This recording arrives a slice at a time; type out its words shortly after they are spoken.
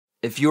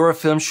If you're a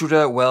film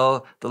shooter,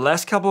 well, the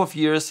last couple of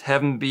years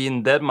haven't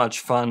been that much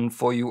fun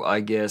for you, I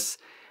guess.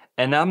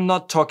 And I'm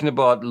not talking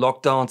about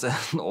lockdowns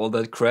and all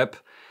that crap,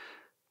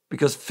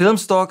 because film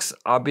stocks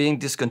are being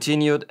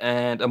discontinued,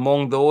 and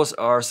among those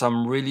are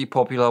some really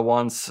popular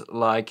ones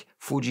like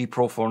Fuji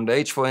Pro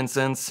 400H, for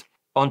instance.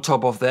 On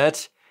top of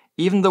that,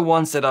 even the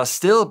ones that are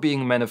still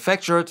being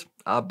manufactured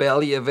are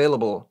barely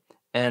available,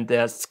 and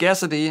their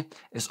scarcity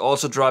is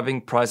also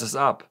driving prices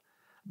up.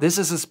 This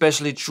is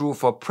especially true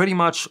for pretty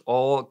much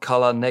all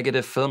color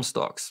negative film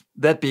stocks.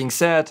 That being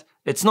said,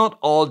 it's not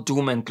all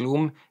doom and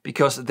gloom,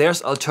 because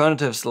there's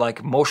alternatives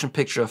like motion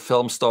picture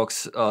film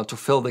stocks to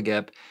fill the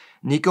gap.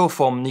 Nico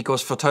from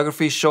Nico's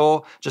Photography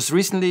Show just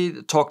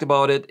recently talked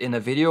about it in a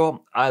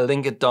video. I'll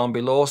link it down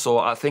below, so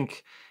I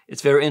think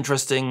it's very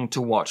interesting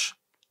to watch.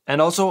 And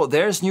also,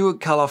 there's new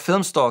color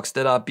film stocks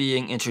that are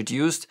being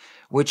introduced,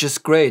 which is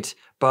great,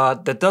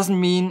 but that doesn't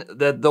mean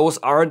that those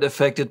aren't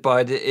affected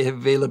by the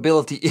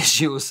availability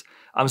issues.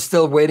 I'm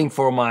still waiting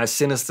for my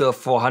Cinestill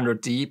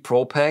 400D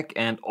Pro Pack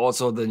and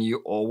also the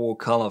new OVO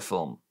color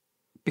film.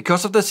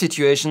 Because of the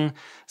situation,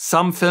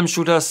 some film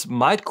shooters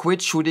might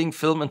quit shooting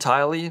film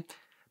entirely.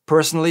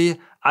 Personally,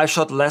 I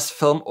shot less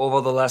film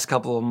over the last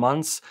couple of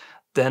months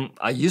than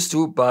I used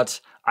to,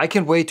 but I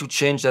can't wait to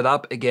change that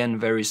up again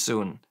very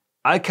soon.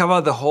 I'll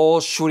cover the whole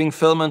shooting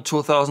film in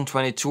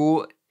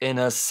 2022 in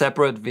a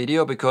separate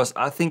video, because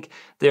I think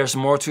there's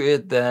more to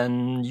it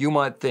than you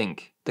might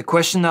think. The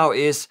question now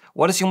is,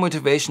 what is your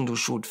motivation to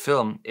shoot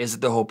film? Is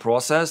it the whole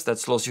process that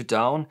slows you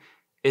down?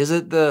 Is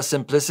it the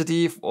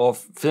simplicity of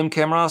film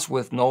cameras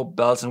with no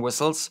bells and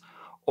whistles?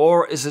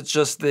 Or is it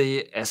just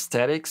the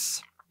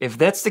aesthetics? If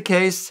that's the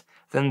case,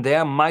 then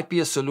there might be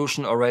a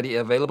solution already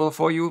available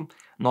for you.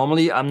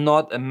 Normally, I'm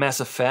not a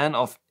massive fan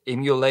of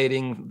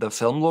emulating the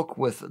film look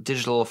with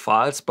digital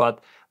files,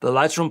 but the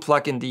Lightroom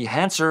plugin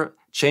Dehancer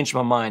changed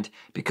my mind,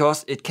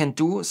 because it can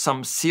do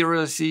some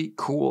seriously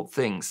cool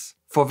things.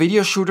 For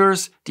video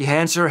shooters,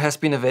 Dehancer has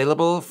been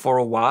available for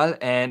a while,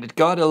 and it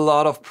got a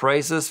lot of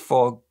praises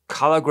for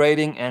color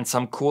grading and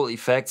some cool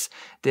effects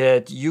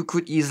that you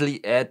could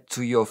easily add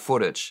to your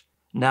footage.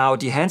 Now,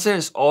 Dehancer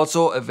is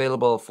also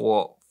available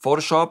for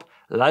Photoshop,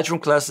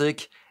 Lightroom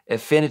Classic,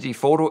 Affinity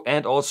Photo,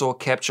 and also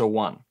Capture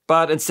One.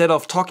 But instead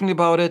of talking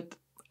about it,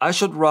 I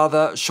should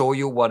rather show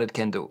you what it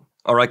can do.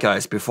 Alright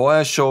guys, before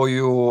I show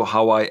you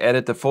how I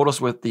edit the photos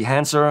with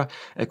Dehancer,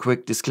 a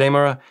quick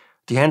disclaimer.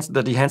 The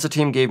Dehancer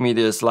team gave me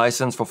this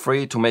license for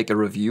free to make a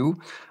review.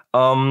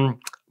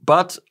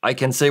 But I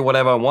can say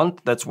whatever I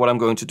want. That's what I'm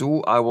going to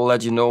do. I will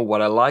let you know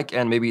what I like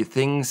and maybe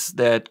things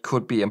that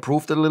could be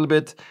improved a little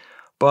bit.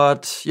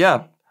 But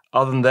yeah,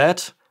 other than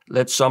that,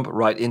 let's jump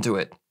right into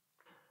it.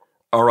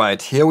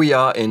 Alright, here we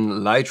are in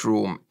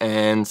Lightroom,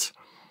 and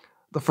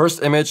the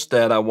first image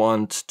that I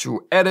want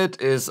to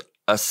edit is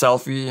a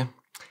selfie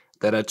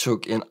that I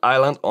took in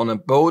Ireland on a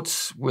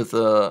boat with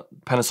a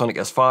Panasonic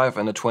S5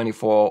 and a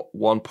 24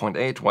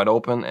 1.8 wide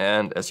open,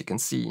 and as you can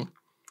see,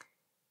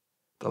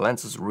 the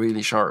lens is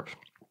really sharp.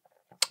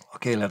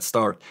 Okay, let's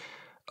start.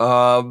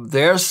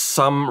 There's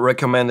some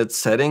recommended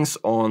settings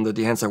on the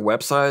Dehancer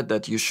website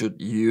that you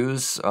should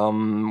use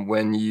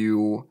when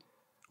you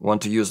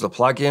want to use the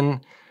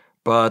plugin,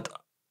 but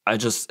I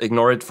just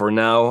ignore it for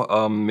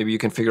now. Maybe you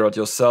can figure out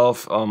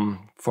yourself.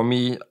 For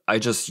me, I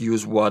just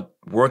use what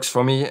works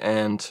for me,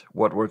 and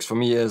what works for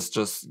me is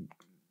just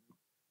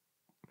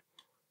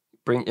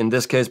in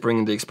this case,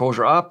 bringing the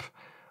exposure up,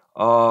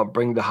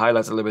 bring the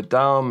highlights a little bit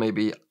down,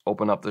 maybe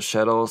open up the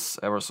shadows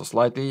ever so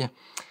slightly.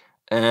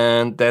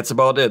 And that's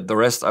about it. The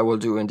rest I will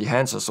do in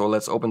Dehancer. So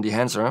let's open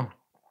Dehancer,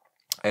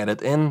 add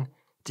it in,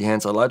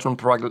 Dehancer Lightroom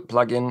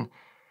plugin.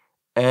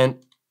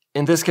 And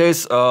in this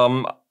case,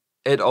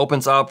 it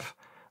opens up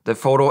the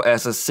photo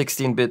as a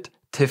 16-bit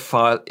TIFF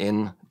file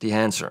in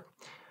Dehancer.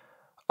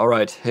 All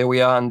right, here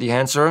we are in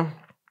Dehancer.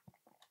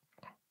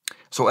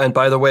 So, and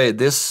by the way,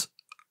 this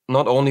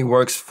not only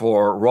works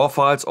for RAW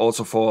files,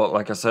 also for,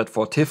 like I said,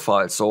 for TIFF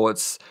files. So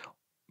it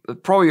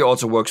probably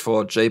also works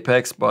for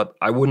JPEGs, but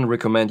I wouldn't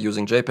recommend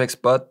using JPEGs,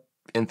 but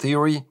in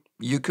theory,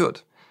 you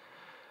could.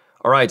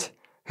 All right,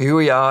 here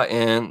we are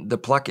in the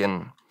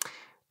plugin.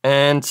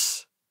 And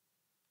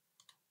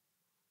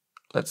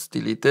let's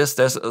delete this.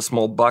 There's a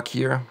small bug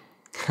here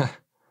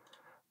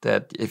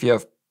that if you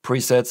have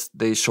presets,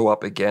 they show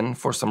up again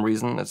for some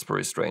reason. It's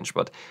pretty strange,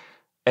 but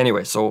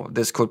anyway, so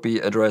this could be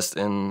addressed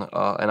in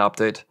an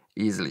update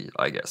easily,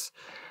 I guess.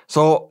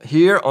 So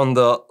here on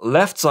the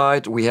left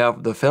side, we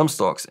have the film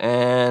stocks.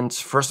 And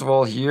first of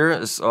all, here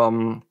is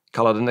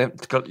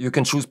you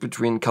can choose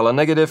between color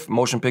negative,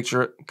 motion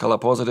picture, color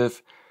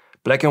positive,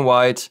 black and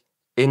white,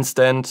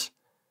 instant,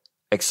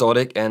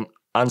 exotic, and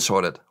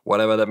unsorted,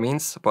 whatever that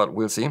means, but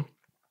we'll see.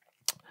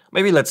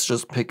 Maybe let's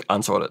just pick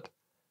unsorted.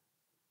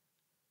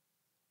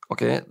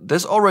 Okay,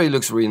 this already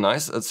looks really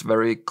nice. It's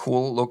very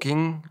cool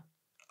looking.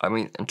 I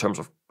mean, in terms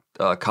of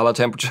color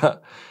temperature,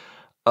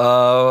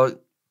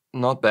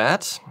 not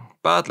bad.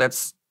 But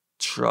let's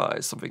try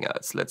something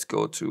else. Let's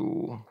go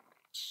to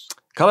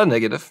color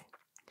negative.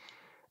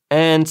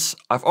 And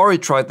I've already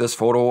tried this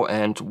photo,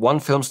 and one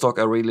film stock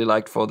I really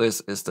liked for this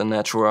is the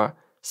Natura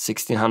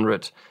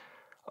 1600.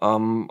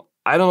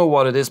 I don't know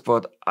what it is,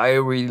 but I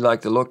really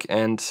like the look,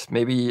 and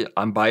maybe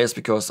I'm biased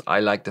because I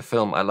like the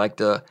film. I like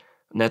the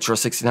Natura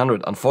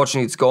 1600.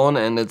 Unfortunately, it's gone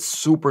and it's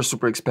super,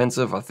 super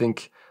expensive. I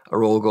think a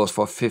roll goes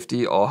for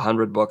 50 or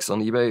 100 bucks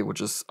on eBay,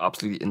 which is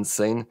absolutely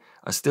insane.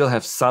 I still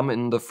have some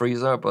in the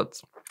freezer,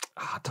 but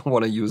I don't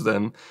want to use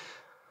them.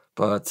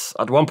 But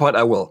at one point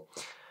I will.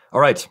 All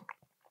right.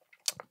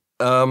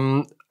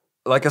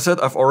 Like I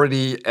said, I've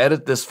already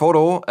added this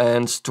photo,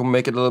 and to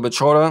make it a little bit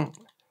shorter,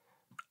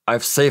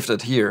 I've saved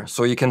it here.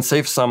 So you can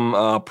save some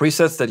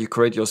presets that you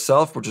create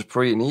yourself, which is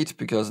pretty neat,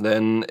 because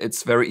then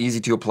it's very easy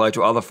to apply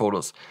to other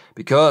photos.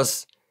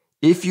 Because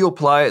if you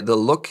apply the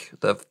look,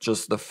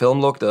 just the film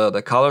look,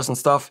 the colors and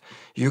stuff,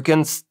 you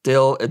can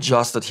still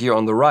adjust it here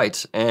on the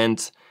right.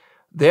 And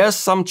there's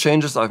some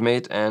changes I've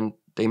made, and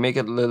they make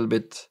it a little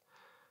bit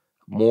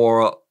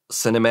more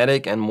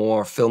cinematic and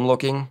more film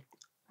looking.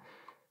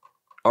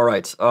 All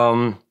right,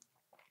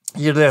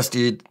 here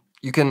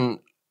you can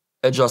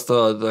adjust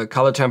the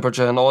color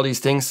temperature and all these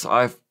things.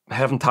 I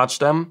haven't touched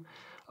them.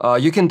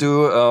 You can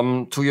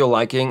do to your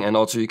liking, and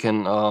also you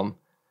can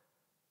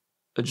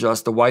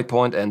adjust the white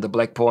point and the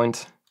black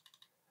point.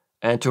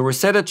 And to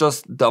reset it,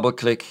 just double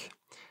click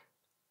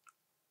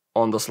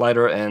on the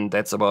slider, and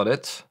that's about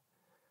it.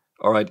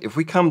 All right, if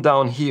we come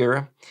down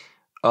here,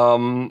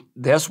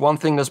 there's one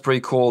thing that's pretty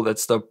cool.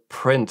 That's the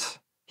print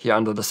here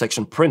under the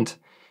section print.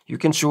 You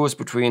can choose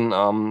between,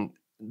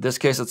 this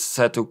case it's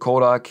set to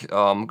Kodak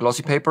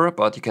glossy paper,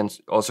 but you can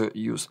also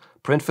use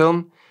print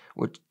film,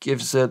 which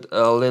gives it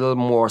a little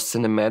more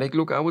cinematic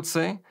look, I would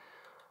say.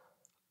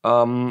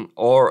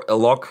 Or a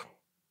log,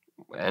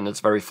 and it's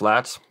very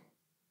flat,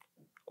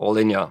 or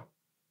linear.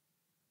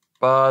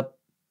 But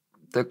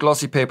the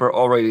glossy paper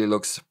already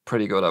looks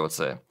pretty good, I would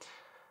say.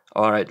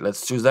 All right,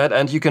 let's choose that.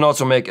 And you can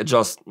also make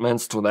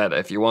adjustments to that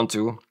if you want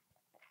to.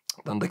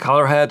 Then the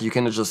color head, you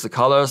can adjust the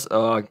colors.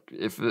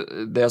 If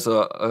there's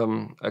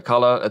a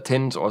color, a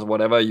tint or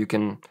whatever, you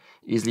can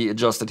easily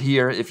adjust it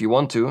here if you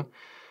want to.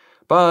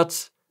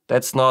 But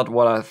that's not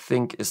what I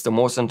think is the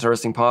most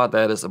interesting part.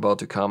 That is about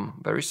to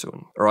come very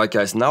soon. All right,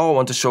 guys, now I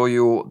want to show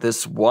you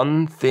this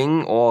one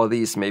thing, or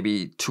these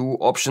maybe two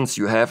options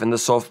you have in the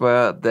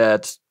software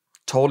that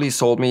totally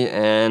sold me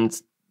and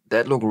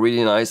that look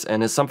really nice,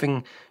 and it's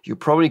something you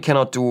probably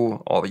cannot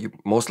do, or you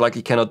most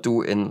likely cannot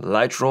do in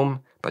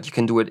Lightroom, but you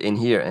can do it in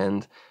here,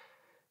 and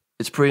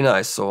it's pretty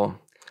nice. So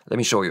let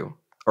me show you.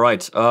 All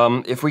right,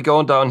 if we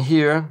go down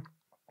here,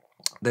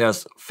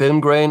 there's film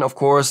grain, of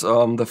course.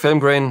 The film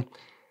grain,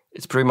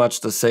 it's pretty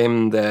much the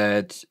same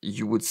that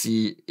you would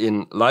see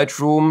in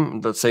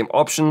Lightroom, the same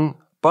option,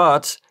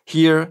 but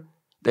here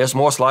there's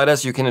more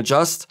sliders you can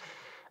adjust.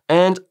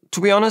 And to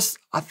be honest,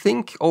 I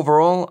think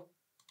overall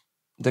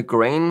the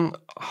grain,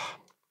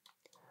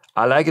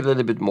 I like it a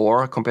little bit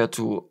more compared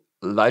to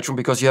Lightroom,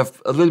 because you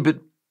have a little bit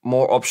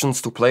more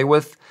options to play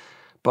with.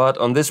 But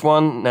on this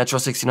one, Natura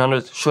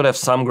 1600 should have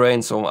some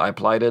grain, so I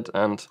applied it,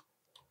 and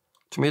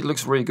to me it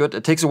looks really good.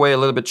 It takes away a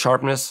little bit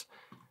sharpness,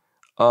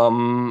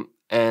 and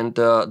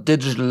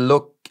digital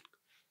look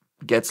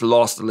gets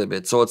lost a little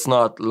bit, so it's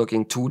not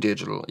looking too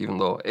digital, even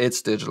though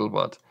it's digital.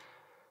 But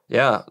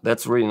yeah,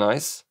 that's really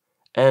nice.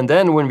 And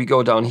then when we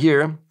go down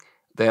here,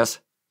 there's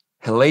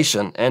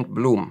halation and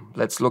bloom.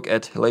 Let's look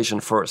at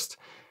halation first.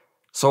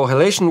 So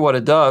halation, what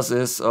it does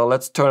is,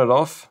 let's turn it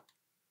off.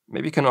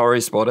 Maybe you can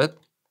already spot it.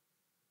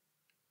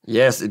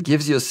 Yes, it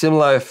gives you a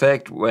similar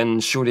effect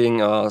when shooting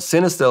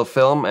cinestill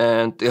film,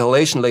 and the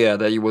halation layer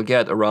that you will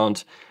get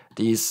around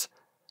these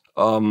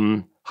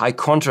high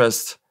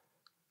contrast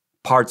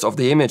parts of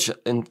the image.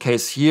 In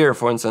case here,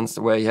 for instance,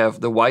 where you have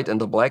the white and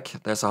the black,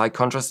 there's a high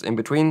contrast in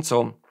between,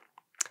 so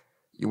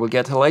you will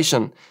get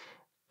halation.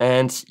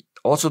 And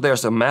also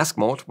there's a mask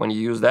mode. When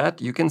you use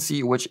that, you can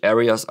see which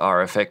areas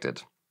are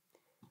affected,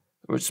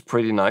 which is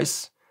pretty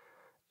nice.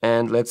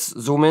 And let's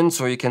zoom in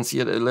so you can see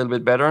it a little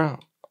bit better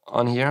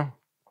on here.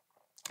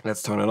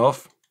 Let's turn it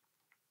off.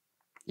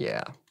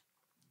 Yeah.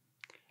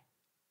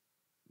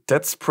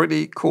 That's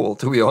pretty cool,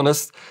 to be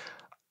honest.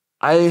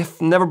 I've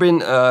never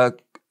been a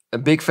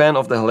big fan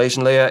of the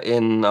halation layer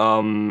in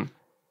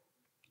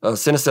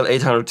Cinestill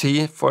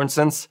 800T, for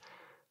instance.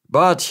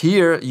 But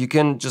here you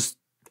can just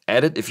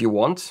add it if you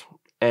want.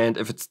 And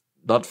if it's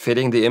not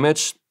fitting the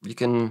image, you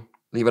can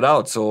leave it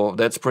out. So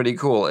that's pretty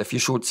cool. If you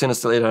shoot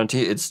Cinestill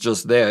 800T, it's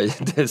just there.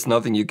 There's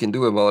nothing you can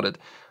do about it.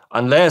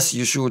 Unless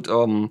you shoot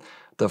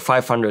the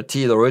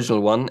 500T, the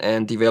original one,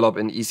 and develop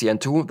in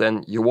ECN2,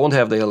 then you won't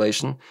have the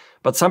halation.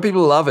 But some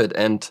people love it,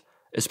 and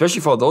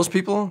especially for those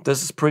people,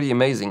 this is pretty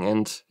amazing.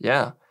 And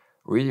yeah,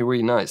 really,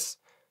 really nice.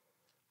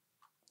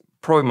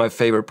 Probably my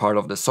favorite part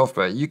of the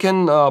software. You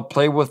can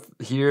play with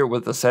here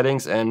with the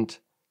settings and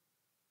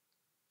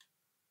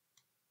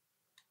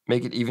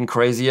make it even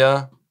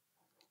crazier.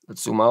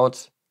 Let's zoom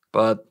out.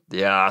 But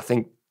yeah, I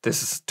think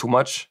this is too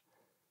much.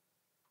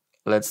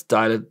 Let's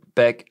dial it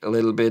back a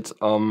little bit.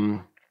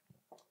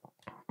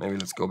 Maybe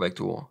let's go back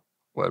to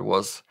where it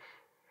was.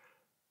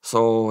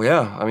 So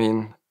yeah, I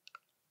mean,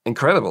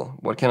 incredible.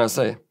 What can I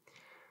say?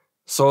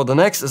 So the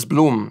next is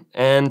bloom,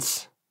 and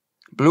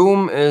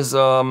bloom is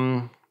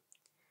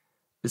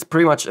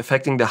pretty much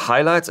affecting the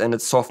highlights and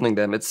it's softening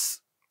them.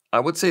 I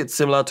would say it's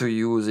similar to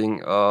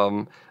using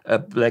a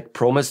black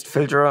promist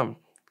filter,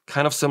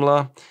 kind of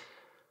similar.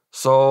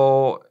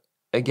 So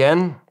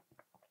again,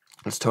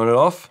 let's turn it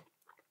off,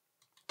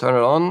 turn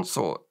it on.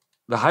 So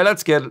the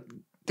highlights get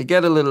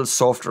a little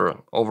softer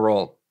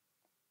overall.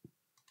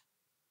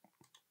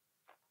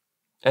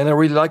 And I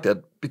really like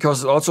that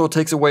because it also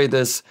takes away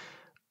this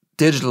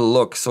digital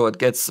look, so it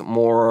gets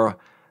more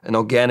an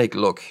organic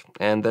look,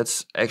 and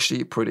that's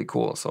actually pretty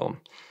cool. So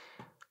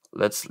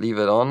let's leave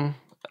it on,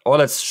 or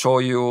let's show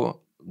you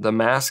the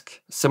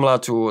mask. Similar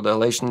to the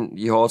halation,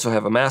 you also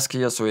have a mask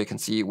here, so you can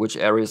see which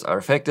areas are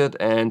affected,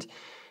 and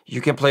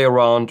you can play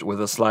around with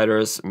the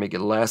sliders, make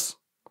it less,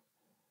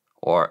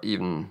 or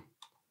even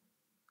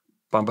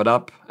bump it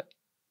up.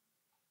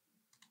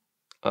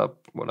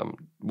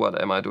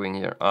 What am I doing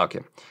here? Okay,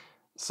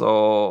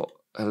 so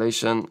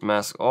halation,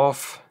 mask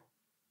off,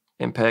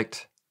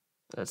 impact.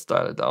 Let's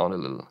dial it down a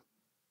little,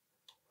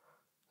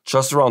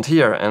 just around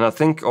here, and I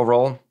think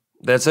overall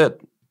that's it.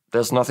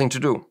 There's nothing to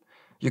do.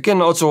 You can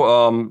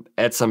also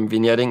add some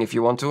vignetting if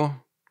you want to.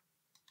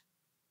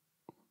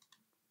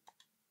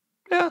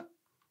 Yeah,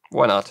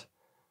 why not?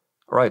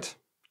 All right,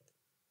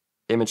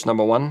 image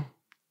number 1,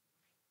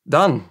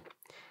 done.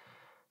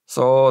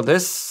 So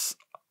this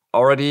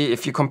already,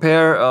 if you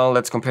compare,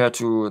 let's compare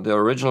to the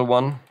original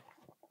one.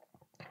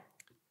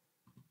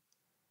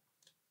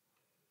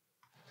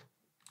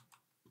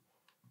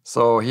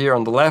 So here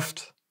on the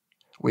left,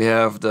 we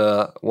have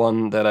the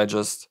one that I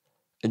just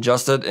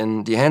adjusted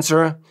in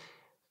Dehancer,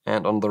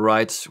 and on the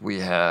right we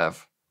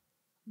have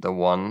the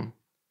one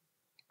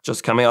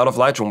just coming out of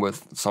Lightroom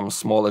with some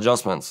small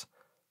adjustments.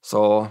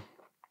 So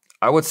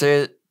I would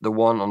say the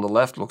one on the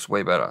left looks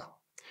way better.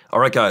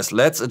 Alright guys,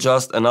 let's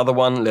adjust another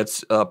one.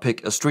 Let's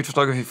pick a street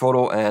photography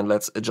photo and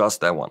let's adjust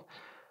that one.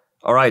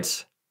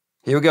 Alright,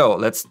 here we go.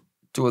 Let's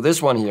do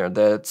this one here.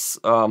 That's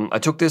I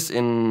took this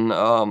in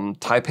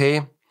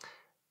Taipei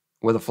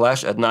with a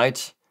flash at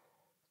night,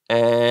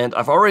 and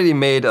I've already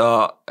made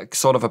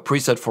sort of a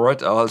preset for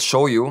it. I'll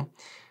show you,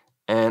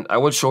 and I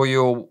will show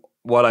you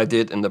what I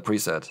did in the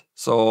preset.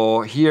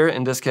 So here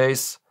in this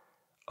case,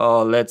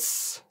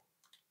 let's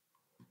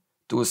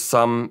do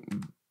some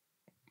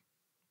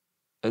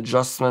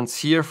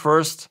adjustments here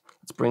first.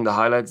 Let's bring the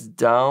highlights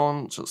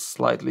down just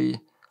slightly.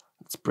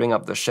 Let's bring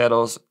up the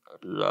shadows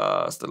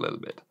just a little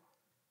bit.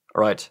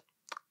 All right,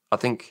 I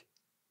think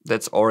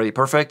that's already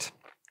perfect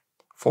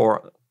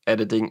for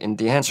editing in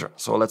Dehancer.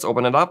 So let's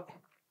open it up.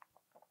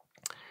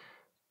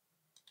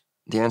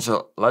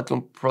 Dehancer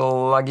Lightroom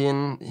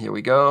plugin, here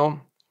we go.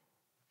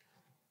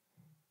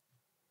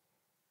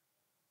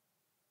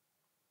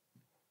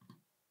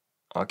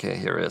 Okay,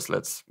 here it is.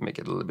 Let's make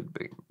it a little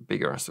bit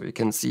bigger so you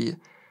can see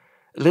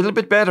a little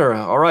bit better.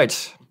 All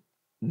right,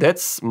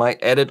 that's my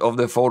edit of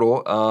the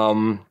photo.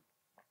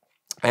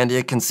 And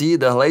you can see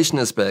the halation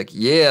is back.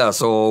 Yeah,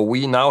 so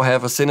we now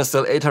have a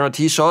Cinestill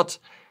 800T shot.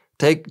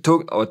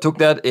 Took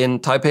that in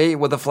Taipei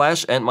with a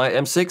flash and my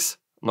M6.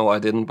 No, I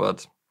didn't,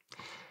 but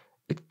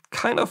it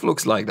kind of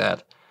looks like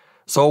that.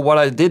 So what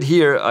I did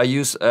here, I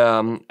used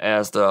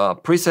as the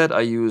preset,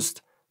 I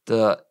used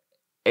the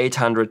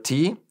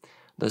 800T,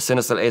 the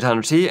Cinestill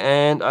 800T,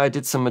 and I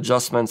did some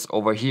adjustments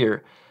over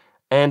here.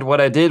 And what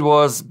I did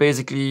was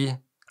basically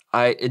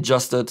I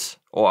adjusted,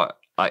 or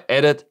I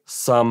added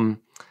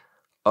some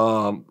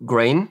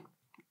grain,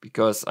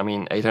 because I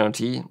mean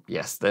 800T,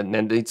 yes, then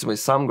there needs to be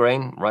some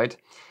grain, right?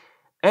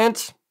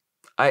 And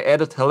I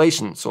added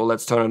halation, so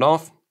let's turn it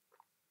off.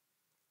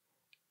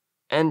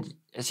 And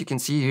as you can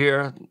see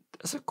here,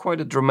 there's quite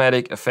a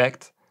dramatic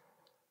effect,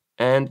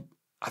 and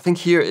I think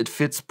here it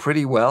fits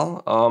pretty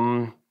well.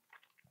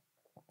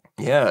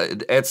 Yeah,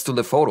 it adds to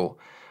the photo.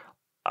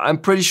 I'm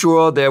pretty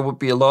sure there would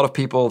be a lot of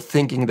people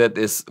thinking that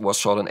this was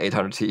shot in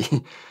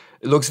 800T.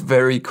 It looks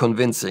very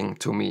convincing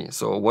to me.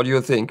 So what do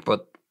you think?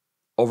 But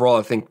overall,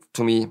 I think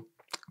to me,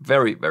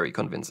 very, very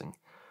convincing.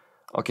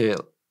 Okay,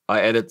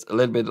 I added a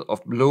little bit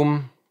of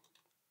bloom,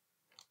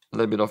 a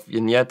little bit of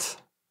vignette.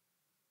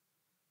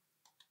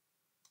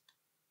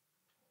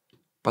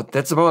 But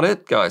that's about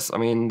it, guys. I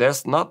mean,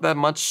 there's not that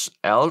much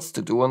else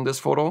to do on this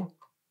photo.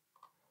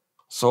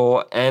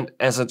 So, and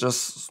as I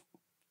just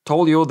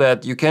told you,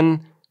 that you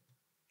can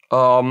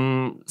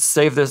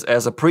save this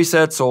as a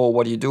preset. So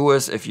what you do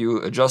is, if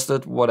you adjust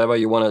it, whatever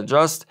you want to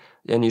adjust,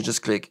 then you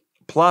just click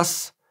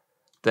plus,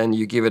 then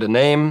you give it a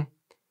name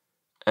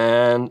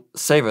and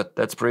save it.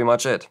 That's pretty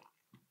much it.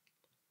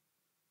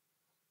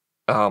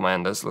 Oh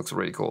man, this looks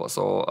really cool.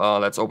 So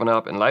let's open it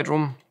up in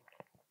Lightroom.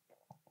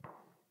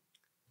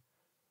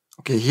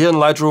 Okay, here in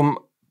Lightroom,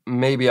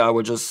 maybe I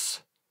would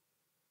just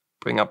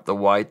bring up the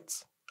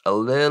white a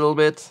little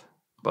bit,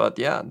 but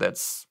yeah,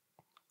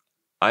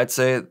 I'd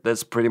say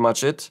that's pretty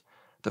much it.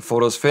 The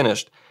photo's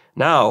finished.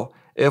 Now,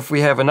 if we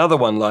have another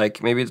one,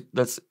 like maybe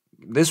this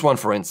one,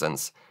 for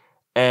instance,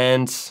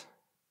 and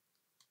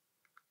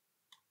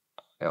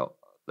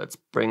let's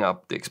bring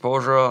up the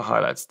exposure,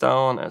 highlights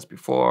down as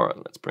before.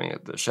 Let's bring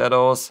up the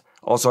shadows.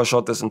 Also, I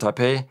shot this in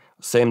Taipei,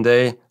 same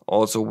day,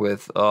 also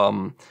with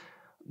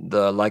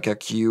the Leica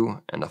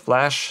Q and a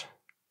flash.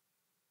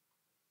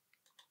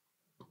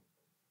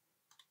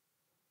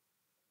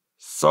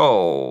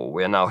 So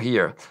we're now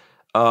here.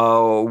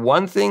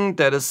 One thing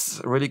that is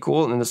really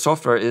cool in the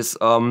software is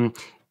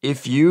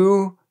if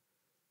you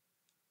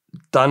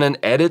done an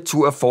edit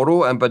to a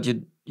photo but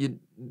you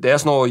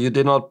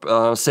did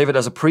not save it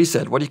as a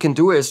preset, what you can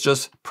do is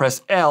just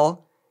press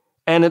L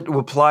and it will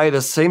apply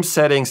the same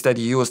settings that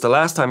you used the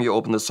last time you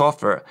opened the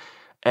software.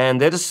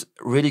 And that is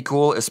really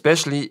cool,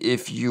 especially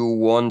if you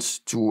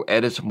want to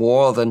edit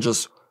more than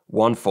just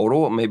one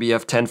photo. Maybe you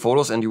have 10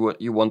 photos and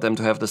you want them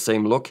to have the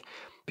same look.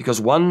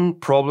 Because one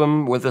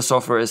problem with the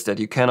software is that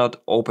you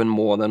cannot open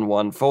more than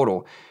one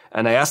photo.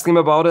 And I asked them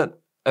about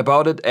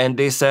it, and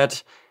they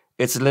said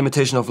it's a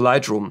limitation of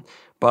Lightroom.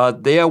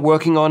 But they are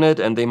working on it,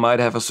 and they might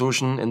have a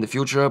solution in the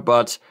future.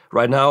 But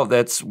right now,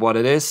 that's what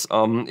it is.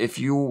 If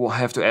you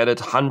have to edit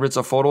hundreds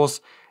of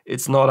photos,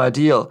 it's not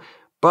ideal.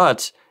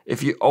 But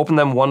if you open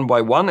them one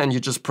by one and you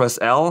just press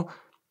L,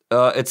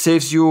 it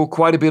saves you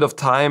quite a bit of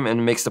time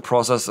and makes the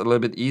process a little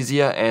bit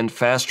easier and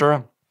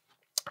faster.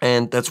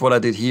 And that's what I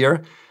did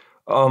here.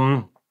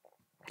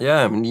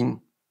 Yeah, I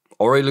mean,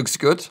 already looks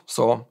good,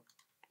 so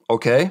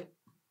okay.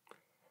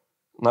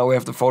 Now we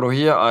have the photo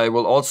here. I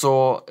will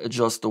also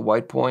adjust the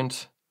white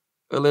point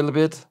a little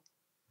bit.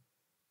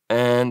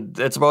 And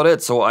that's about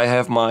it. So I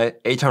have my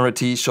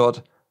 800T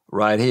shot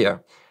right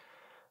here.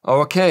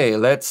 Okay,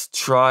 let's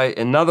try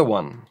another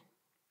one.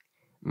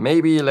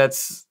 Maybe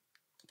let's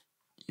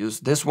use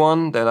this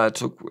one that I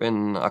took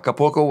in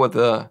Acapulco with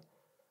the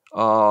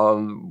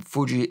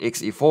Fuji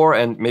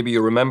X-E4, and maybe you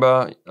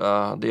remember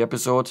the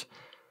episode.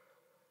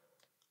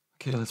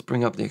 Okay, let's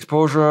bring up the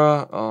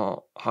exposure,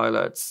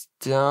 highlights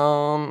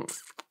down,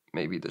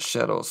 maybe the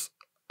shadows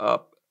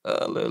up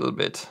a little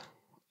bit.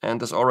 And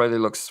this already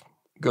looks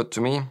good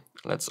to me.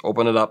 Let's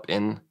open it up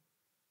in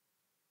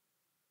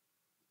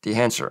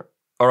Dehancer.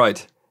 All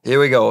right,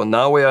 here we go.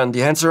 Now we are in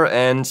Dehancer,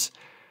 and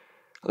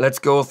let's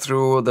go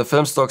through the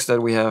film stocks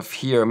that we have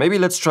here. Maybe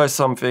let's try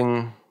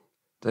something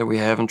that we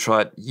haven't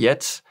tried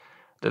yet.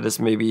 That is,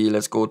 maybe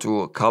let's go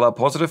to color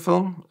positive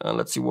film.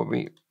 Let's see what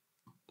we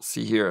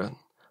see here.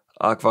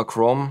 Aqua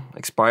Chrome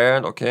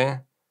expired, okay.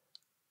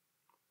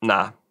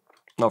 Nah,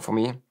 not for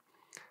me.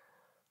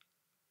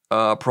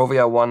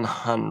 Provia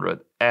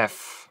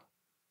 100F.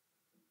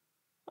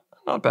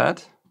 Not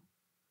bad.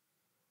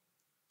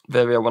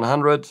 Velvia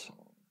 100.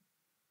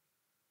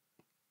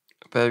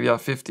 Velvia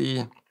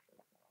 50.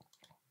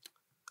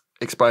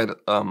 Expired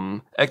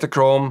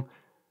Ektachrome.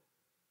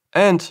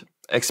 And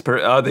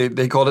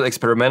they call it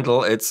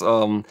experimental. It's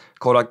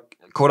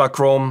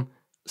Kodachrome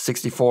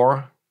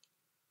 64.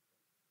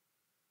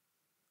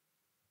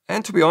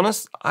 And to be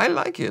honest, I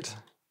like it.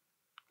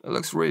 It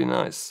looks really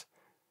nice.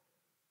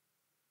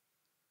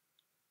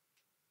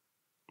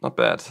 Not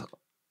bad.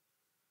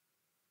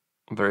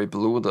 Very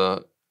blue,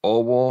 the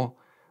oval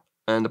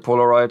and the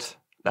Polaroid.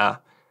 Nah.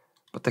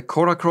 But the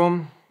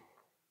Kodachrome,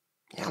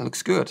 yeah,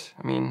 looks good.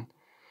 I mean,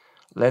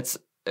 let's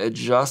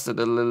adjust it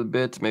a little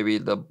bit. Maybe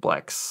the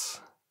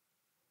blacks.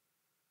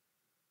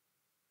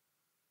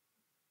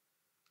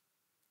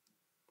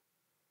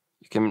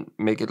 You can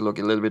make it look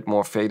a little bit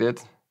more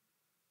faded.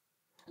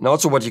 And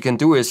also what you can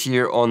do is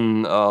here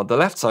on the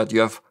left side,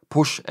 you have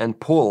push and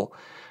pull.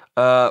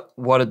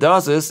 What it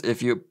does is,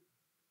 if you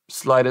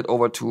slide it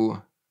over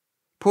to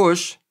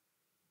push,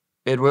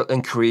 it will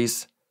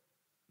increase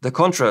the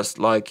contrast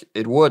like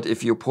it would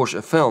if you push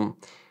a film.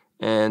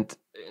 And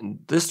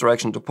in this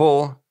direction to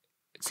pull,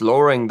 it's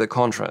lowering the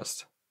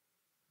contrast.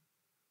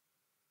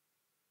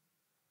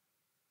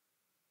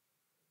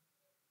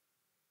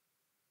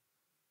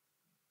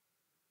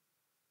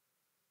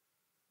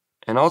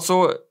 And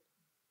also,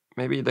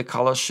 maybe the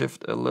color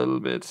shift a little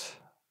bit.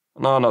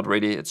 No, not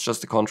really, it's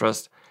just the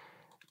contrast.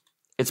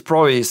 It's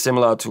probably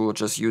similar to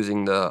just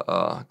using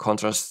the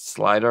contrast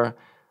slider.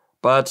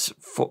 But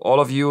for all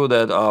of you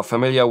that are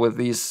familiar with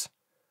these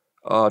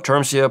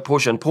terms here,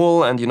 push and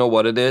pull, and you know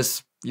what it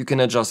is, you can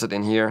adjust it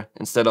in here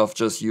instead of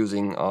just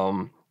using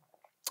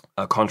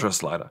a contrast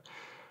slider.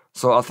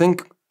 So I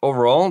think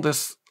overall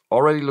this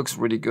already looks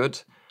really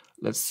good.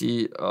 Let's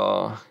see.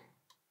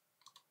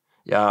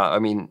 Yeah, I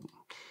mean,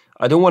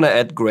 I don't want to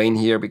add grain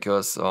here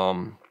because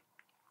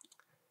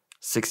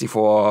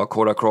 64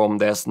 Kodachrome,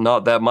 there's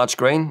not that much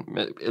grain.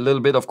 A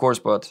little bit, of course,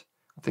 but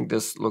I think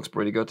this looks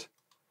pretty good.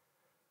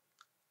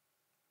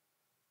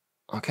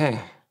 Okay,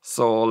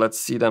 so let's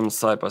see them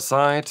side by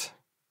side.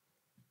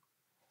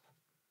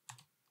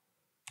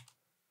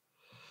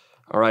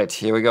 All right,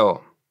 here we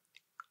go.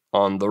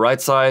 On the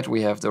right side,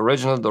 we have the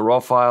original, the raw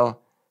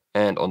file,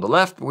 and on the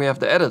left, we have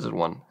the edited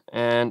one.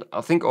 And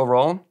I think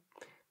overall,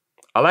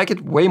 I like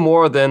it way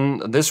more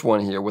than this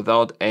one here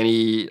without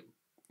any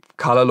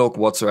color look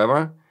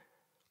whatsoever.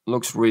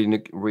 Looks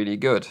really, really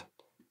good.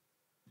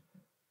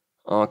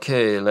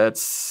 Okay,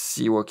 let's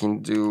see what we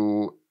can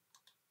do.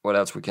 What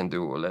else we can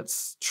do?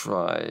 Let's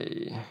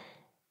try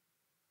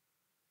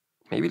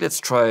maybe let's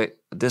try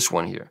this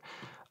one here.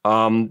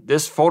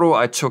 This photo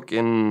I took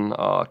in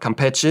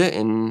Campeche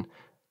in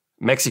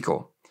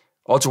Mexico,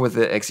 also with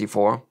the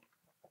XE4,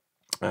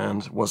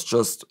 and was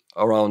just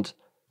around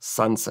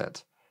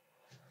sunset.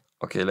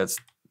 Okay, let's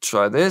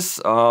try this.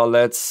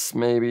 Let's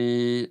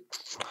maybe,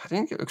 I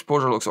think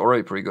exposure looks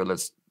already pretty good.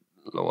 Let's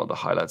lower the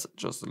highlights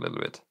just a little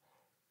bit.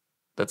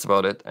 That's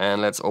about it.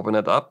 And let's open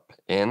it up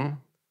in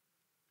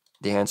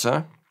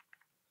Dehancer.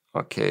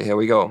 Okay, here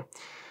we go.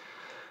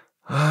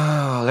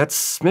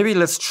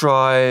 Let's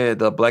try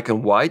the black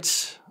and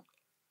white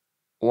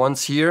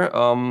ones here,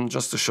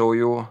 just to show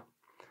you.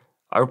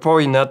 I will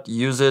probably not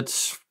use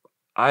it.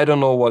 I don't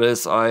know what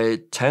is. I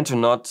tend to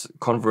not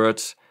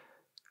convert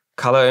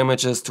color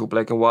images to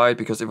black and white,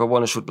 because if I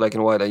want to shoot black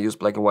and white, I use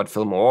black and white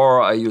film,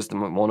 or I use the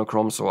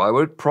monochrome. So I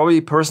would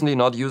probably personally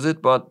not use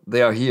it, but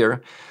they are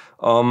here.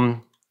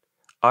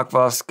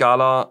 Aqua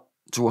Scala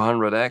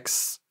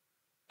 200x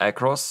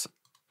acros,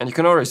 and you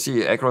can already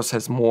see acros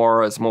has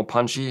more, it's more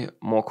punchy,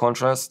 more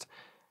contrast.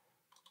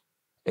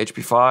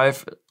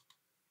 HP5.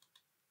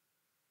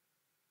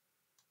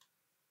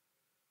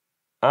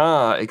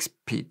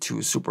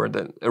 XP2 Super,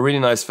 a really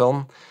nice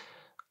film.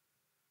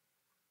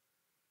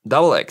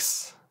 Double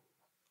X,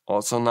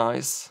 also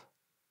nice.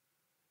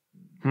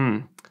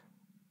 Yeah,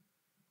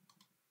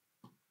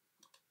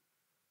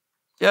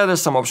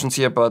 there's some options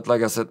here, but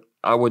like I said,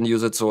 I wouldn't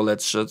use it, so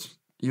let's just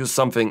use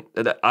something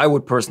that I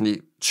would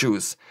personally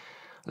choose.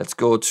 Let's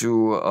go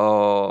to,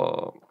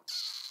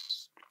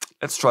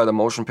 let's try the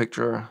motion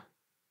picture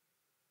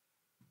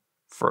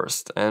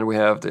first, and we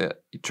have the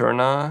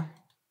Eterna.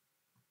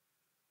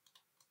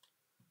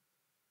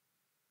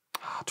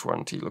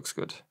 20 looks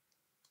good.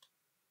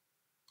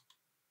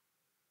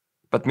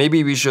 But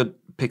maybe we should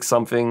pick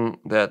something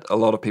that a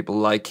lot of people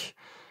like.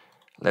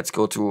 Let's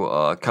go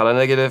to color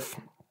negative,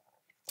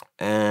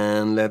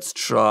 and let's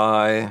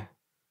try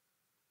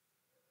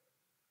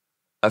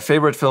a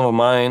favorite film of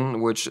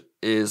mine, which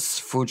is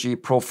Fuji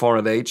Pro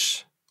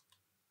 400H.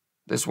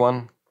 This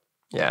one,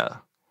 yeah,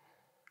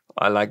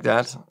 I like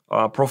that.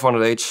 Pro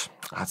 400H.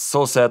 It's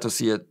so sad to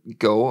see it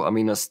go. I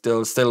mean, it's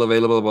still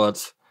available,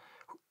 but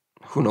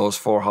who knows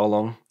for how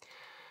long.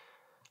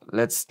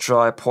 Let's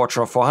try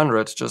Portra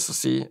 400 just to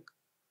see.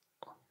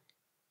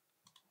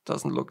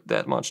 Doesn't look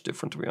that much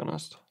different, to be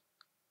honest.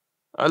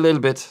 A little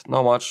bit,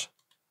 not much.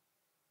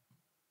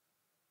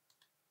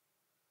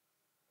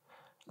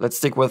 Let's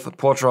stick with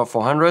Portra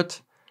 400.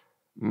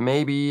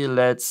 Maybe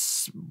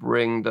let's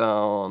bring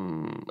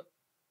down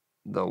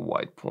the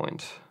white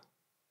point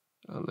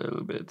a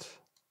little bit.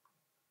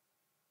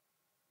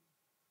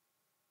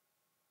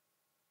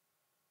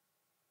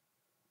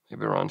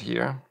 Maybe around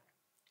here.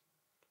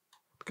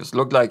 Because it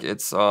looked like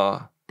it's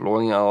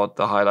blowing out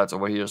the highlights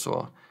over here,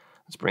 so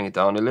let's bring it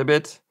down a little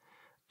bit.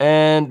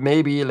 And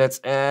maybe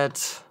let's add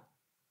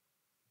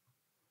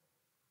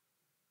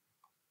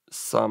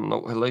some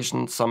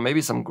notation,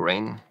 maybe some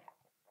grain.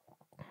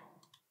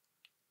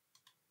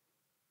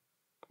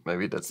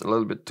 Maybe that's a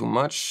little bit too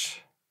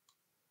much.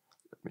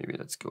 Maybe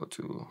let's go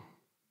to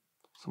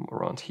somewhere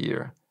around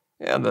here.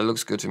 Yeah, that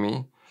looks good to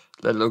me.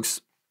 That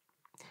looks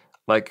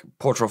like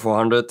Portra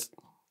 400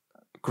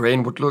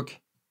 grain would look.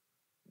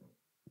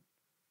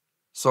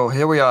 So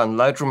here we are in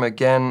Lightroom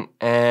again,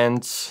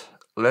 and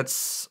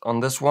let's,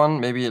 on this one,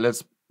 maybe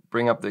let's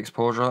bring up the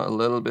exposure a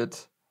little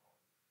bit.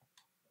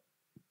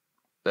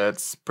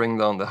 Let's bring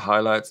down the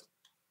highlights,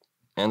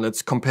 and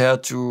let's compare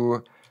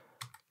to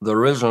the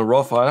original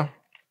RAW file.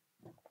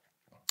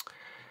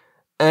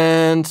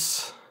 And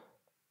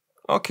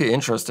okay,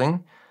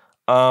 interesting.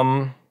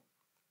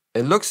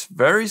 It looks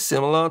very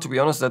similar, to be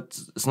honest. That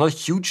it's not a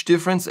huge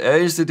difference. There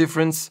is a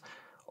difference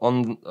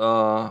on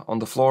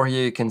the floor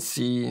here. You can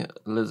see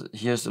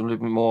here's a little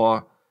bit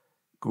more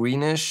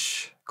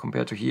greenish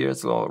compared to here.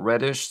 It's a little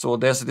reddish. So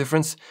there's a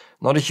difference.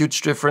 Not a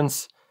huge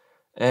difference.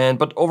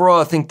 But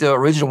overall, I think the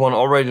original one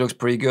already looks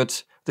pretty good.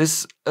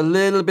 This a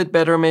little bit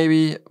better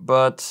maybe,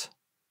 but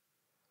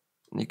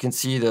you can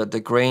see the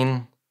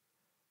grain,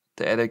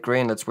 the added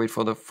grain. Let's wait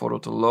for the photo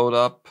to load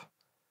up,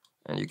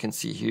 and you can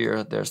see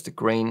here there's the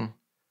grain.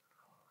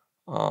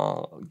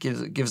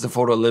 Gives the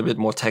photo a little bit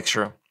more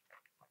texture.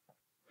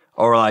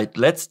 Alright,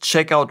 let's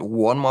check out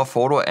one more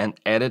photo and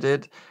edit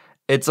it.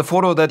 It's a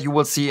photo that you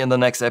will see in the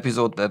next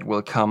episode that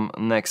will come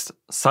next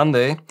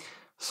Sunday.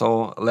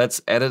 So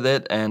let's edit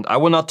it, and I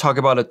will not talk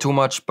about it too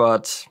much,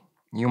 but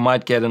you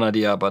might get an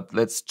idea. But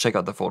let's check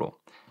out the photo.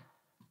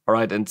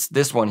 Alright, and it's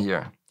this one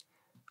here.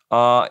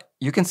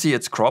 You can see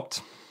it's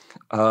cropped.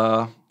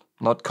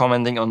 Not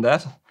commenting on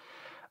that.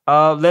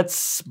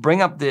 Let's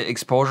bring up the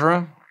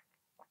exposure.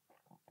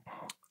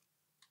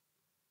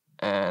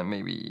 And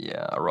maybe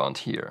around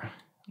here.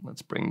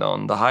 Let's bring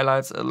down the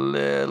highlights a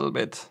little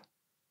bit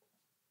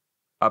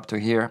up to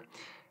here.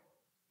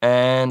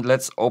 And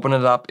let's open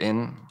it up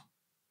in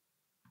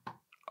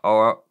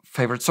our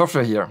favorite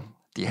software here,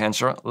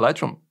 Dehancer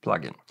Lightroom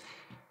plugin.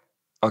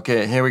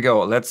 Okay, here we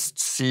go. Let's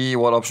see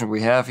what option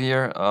we have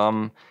here.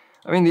 I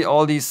mean,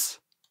 all these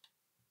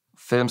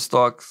film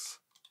stocks,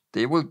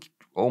 they will,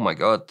 oh my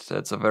god,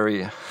 that's a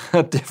very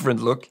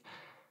different look.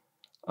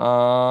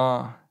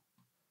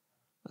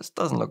 This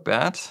doesn't look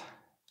bad.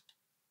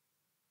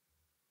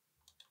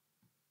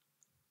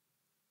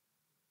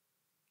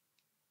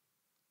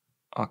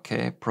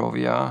 Okay,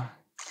 Provia.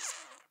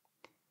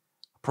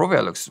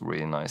 Provia looks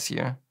really nice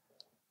here.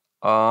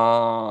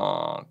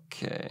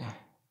 Okay.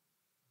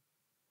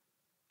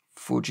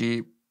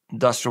 Fuji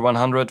Industrial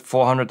 100,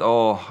 400.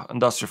 Oh,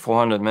 Industrial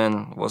 400,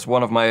 man, was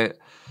one of my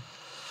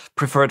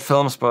preferred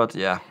films, but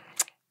yeah,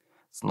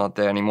 it's not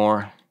there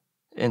anymore.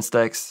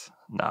 Instax,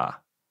 nah,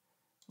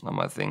 not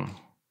my thing.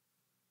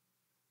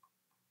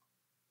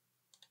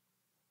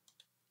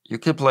 You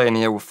can play in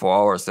here for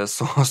hours. There's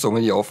so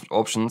many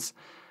options.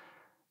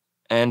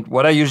 And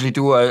what I usually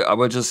do, I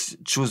will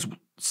just choose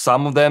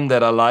some of them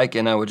that I like,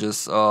 and I would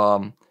just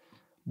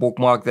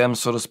bookmark them,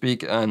 so to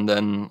speak, and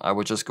then I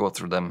would just go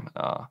through them.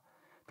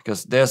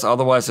 Because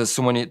otherwise there's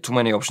too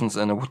many options,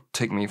 and it would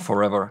take me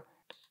forever.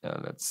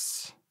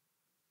 Let's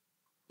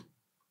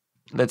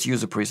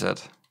use a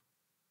preset.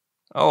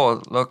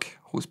 Oh, look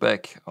who's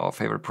back! Our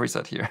favorite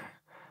preset here.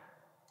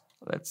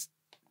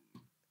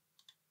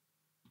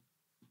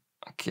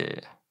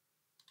 Okay.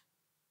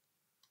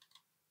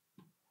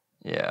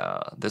 Yeah,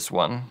 this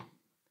one.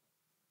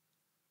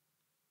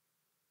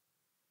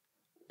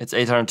 It's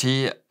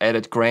 800T,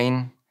 added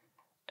grain,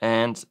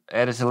 and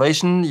added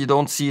halation. You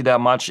don't see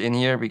that much in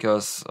here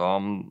because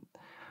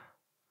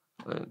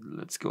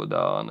let's go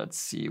down. Let's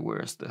see,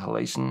 where's the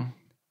halation.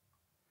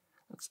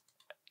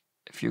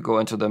 If you go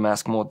into the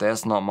mask mode,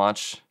 there's not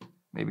much.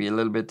 Maybe a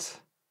little bit.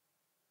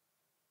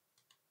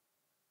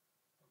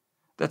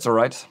 That's all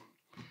right.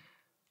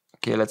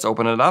 Okay, let's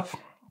open it up.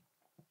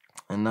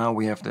 And now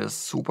we have this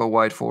super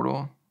wide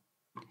photo.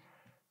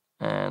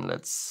 And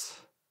let's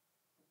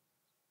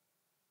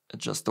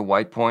adjust the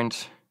white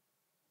point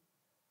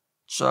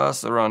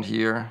just around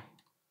here.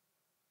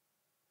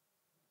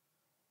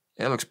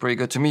 Yeah, it looks pretty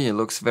good to me. It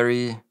looks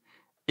very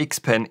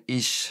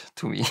X-Pen-ish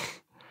to me.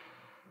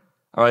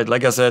 Alright,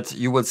 like I said,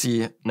 you will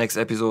see next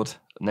episode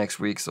next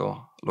week,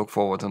 so look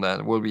forward to that.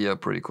 It will be a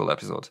pretty cool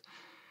episode.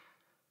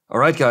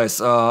 Alright guys,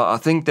 I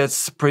think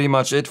that's pretty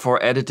much it for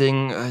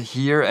editing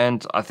here,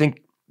 and I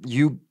think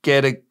you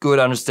get a good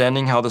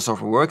understanding how the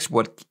software works,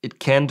 what it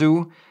can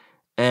do,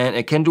 and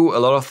it can do a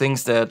lot of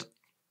things that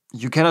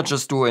you cannot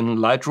just do in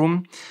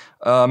Lightroom,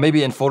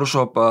 maybe in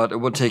Photoshop, but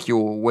it would take you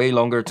way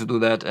longer to do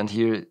that, and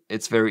here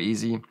it's very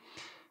easy.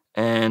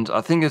 And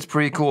I think it's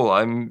pretty cool.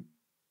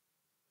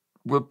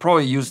 Will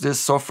probably use this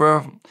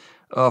software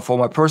for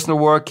my personal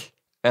work,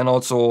 and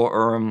also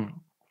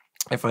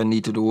if I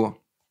need to do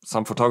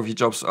some photography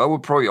jobs, I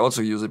would probably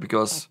also use it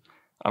because,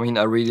 I mean,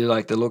 I really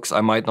like the looks.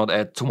 I might not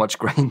add too much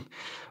grain,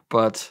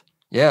 but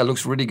yeah, it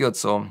looks really good.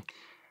 So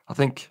I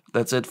think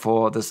that's it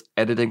for this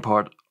editing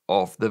part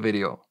of the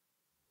video.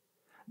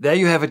 There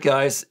you have it,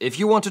 guys. If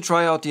you want to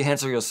try out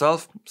Dehancer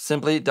yourself,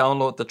 simply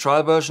download the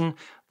trial version.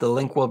 The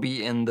link will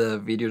be in the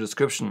video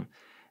description.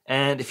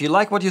 And if you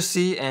like what you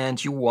see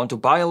and you want to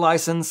buy a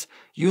license,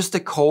 use the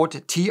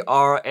code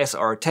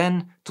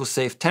TRSR10 to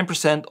save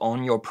 10%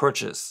 on your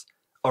purchase.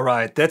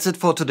 Alright, that's it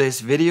for today's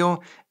video.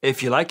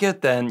 If you like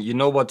it, then you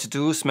know what to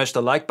do. Smash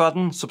the like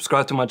button,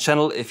 subscribe to my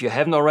channel if you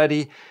haven't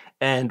already,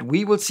 and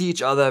we will see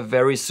each other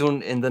very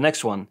soon in the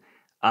next one.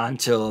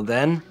 Until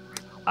then,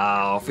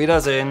 auf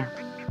Wiedersehen!